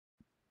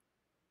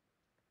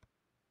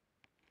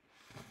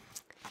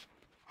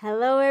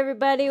Hello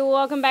everybody,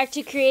 welcome back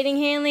to Creating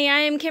Hanley. I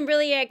am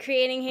Kimberly at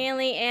Creating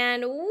Hanley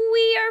and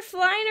we are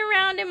flying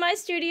around in my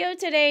studio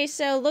today.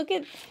 So look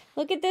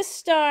at this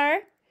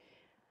star.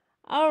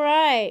 All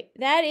right,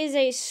 that is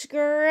a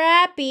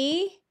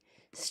Scrappy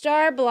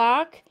star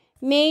block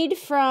made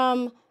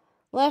from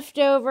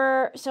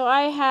leftover. So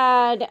I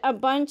had a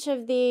bunch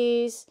of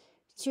these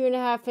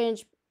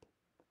 2.5-inch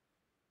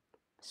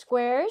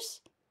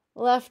squares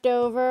left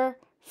over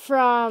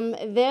from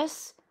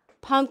this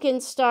pumpkin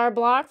star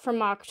block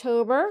from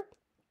October.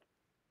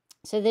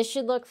 So this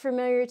should look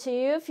familiar to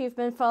you if you've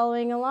been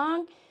following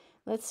along.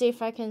 Let's see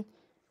if I can,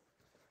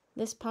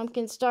 this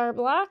pumpkin star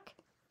block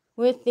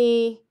with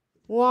the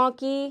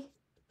wonky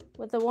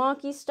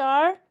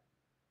star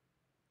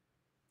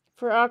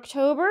for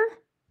October.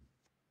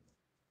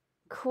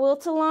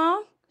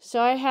 Quilt-along. So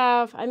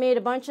I made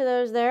a bunch of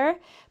those there,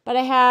 but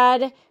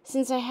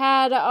since I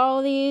had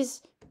all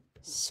these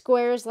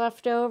squares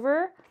left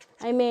over,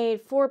 I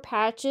made 4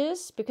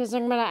 patches because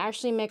I'm going to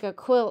actually make a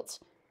quilt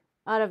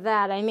out of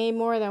that. I made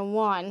more than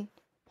one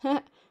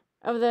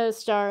of those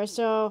stars.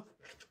 So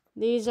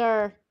these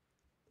are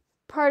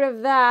part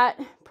of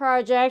that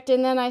project.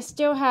 And then I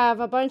still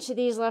have a bunch of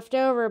these left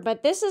over.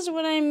 But this is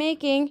what I'm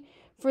making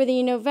for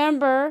the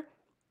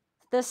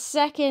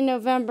 2nd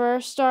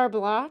November star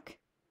block.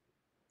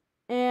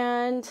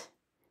 And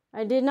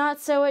I did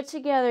not sew it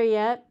together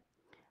yet.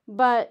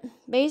 But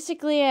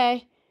basically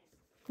I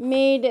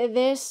made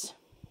this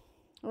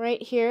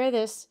right here,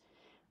 this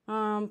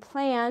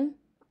plan,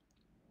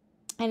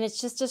 and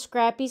it's just a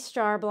Scrappy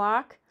star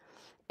block.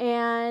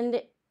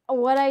 And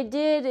what I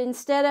did,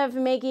 instead of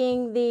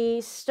making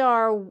the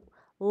star a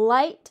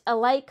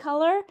light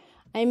color,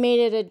 I made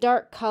it a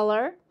dark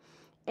color.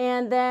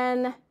 And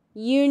then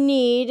you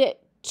need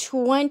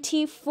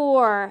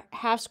 24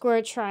 half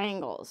square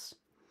triangles.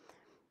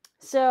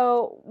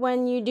 So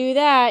when you do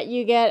that,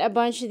 you get a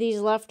bunch of these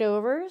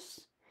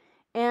leftovers.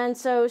 And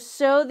so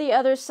sew the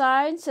other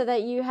side so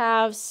that you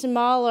have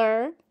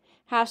smaller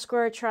half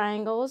square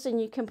triangles,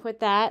 and you can put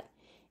that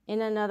in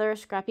another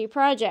Scrappy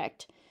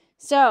project.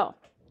 So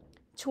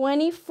you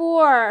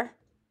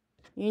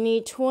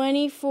need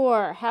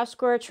 24 half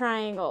square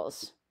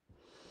triangles.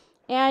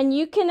 And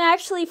you can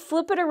actually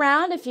flip it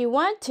around if you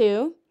want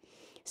to.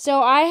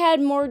 So I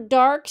had more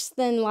darks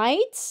than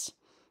lights,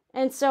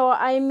 and so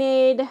I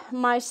made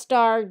my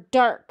star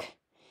dark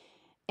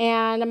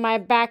and my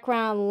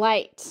background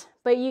light.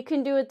 But you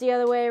can do it the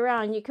other way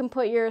around. You can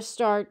put your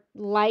star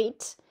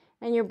light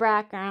and your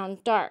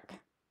background dark.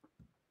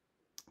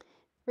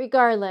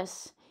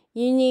 Regardless,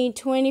 you need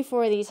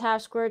 24 of these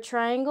half square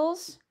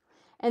triangles,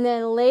 and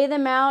then lay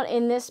them out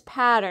in this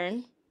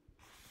pattern.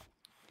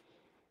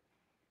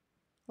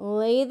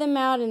 Lay them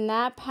out in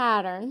that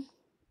pattern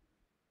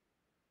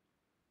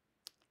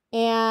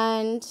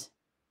and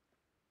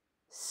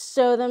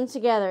sew them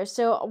together.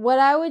 So what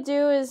I would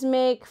do is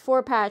make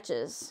 4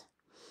 patches.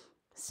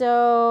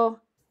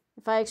 So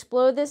if I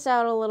explode this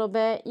out a little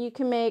bit, you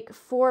can make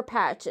 4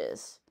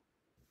 patches.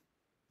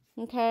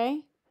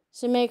 Okay?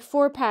 So make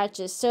 4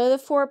 patches. Sew the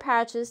 4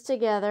 patches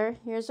together.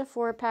 Here's a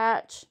 4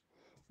 patch,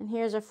 and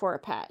here's a 4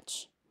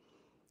 patch.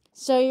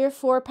 Sew your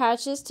 4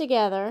 patches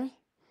together,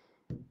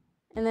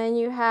 and then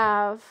you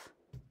have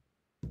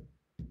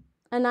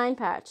a 9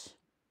 patch.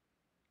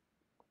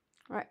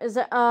 All right, is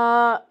that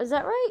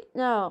right?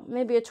 No,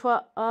 maybe a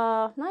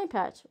 9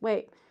 patch.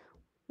 Wait.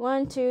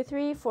 1, 2,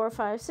 3, 4,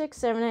 5, 6,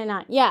 7, 8,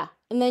 9. Yeah,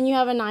 and then you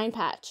have a 9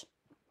 patch.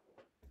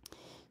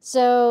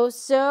 So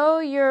sew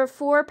your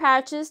 4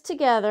 patches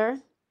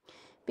together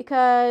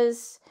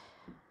because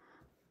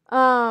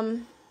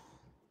that's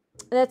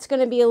going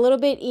to be a little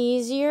bit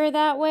easier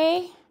that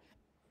way.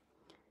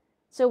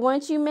 So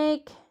once you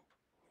make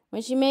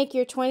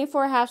your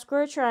 24 half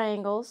square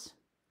triangles,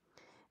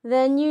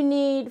 then you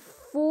need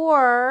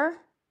 4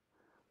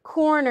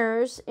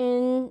 corners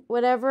in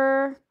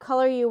whatever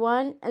color you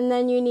want, and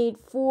then you need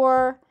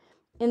 4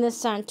 in the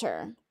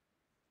center.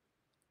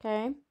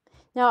 Okay,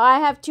 now I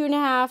have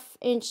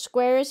 2.5-inch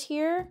squares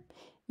here.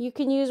 You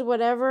can use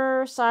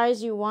whatever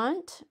size you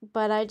want,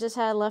 but I just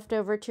had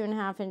leftover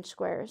 2.5-inch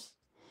squares.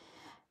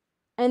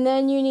 And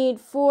then you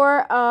need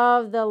 4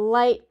 of the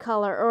light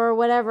color or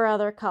whatever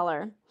other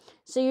color.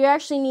 So you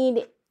actually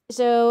need,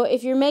 so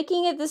if you're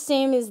making it the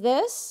same as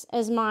this,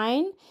 as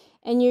mine,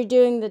 and you're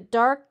doing the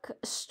dark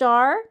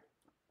star,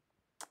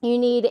 you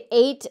need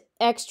 8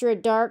 extra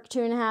dark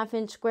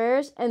 2.5-inch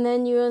squares, and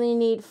then you only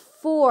need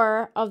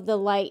 4 of the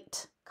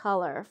light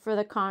color for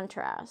the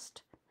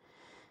contrast.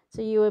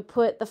 So you would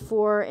put the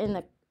 4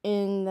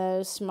 in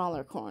those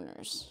smaller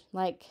corners,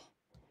 like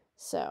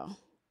so.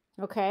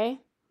 Okay?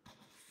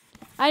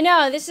 I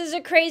know, this is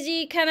a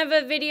crazy kind of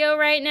a video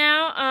right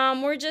now.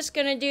 We're just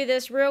going to do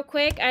this real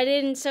quick. I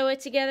didn't sew it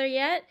together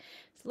yet.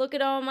 Look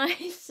at all my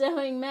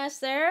sewing mess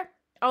there.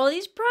 All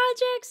these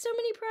projects, so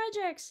many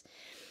projects.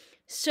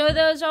 Sew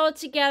those all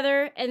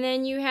together, and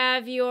then you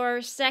have your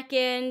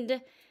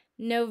 2nd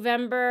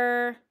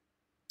November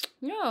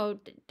No,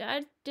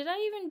 did I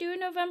even do a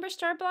November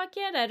star block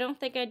yet? I don't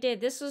think I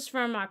did. This was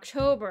from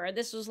October.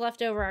 This was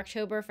leftover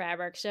October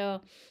fabric.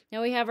 So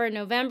now we have our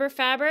November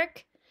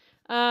fabric,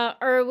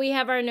 or we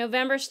have our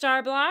November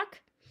star block.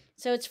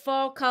 So it's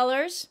fall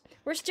colors.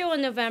 We're still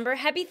in November.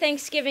 Happy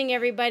Thanksgiving,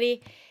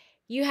 everybody.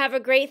 You have a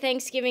great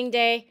Thanksgiving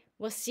day.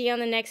 We'll see you on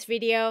the next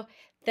video.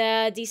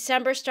 The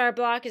December star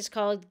block is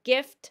called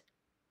Gift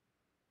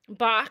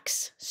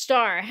Box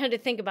Star. I had to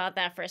think about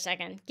that for a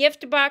second.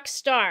 Gift Box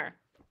Star.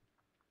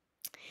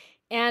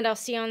 And I'll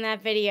see you on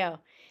that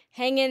video.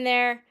 Hang in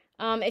there.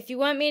 If you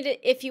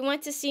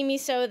want to see me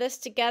sew this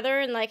together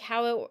and like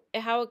how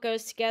it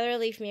goes together,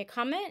 leave me a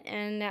comment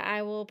and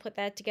I will put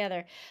that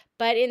together.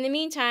 But in the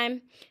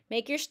meantime,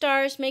 make your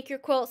stars, make your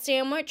quilt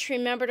sandwich.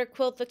 Remember to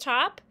quilt the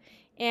top.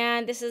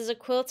 And this is a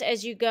quilt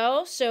as you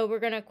go. So we're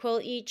going to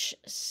quilt each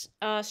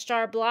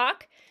star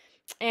block.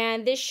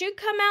 And this should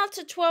come out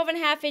to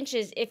 12.5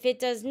 inches. If it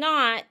does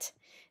not,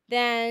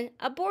 then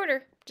a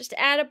border. Just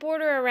add a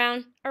border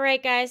around. All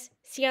right, guys.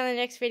 See you on the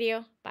next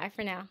video. Bye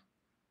for now.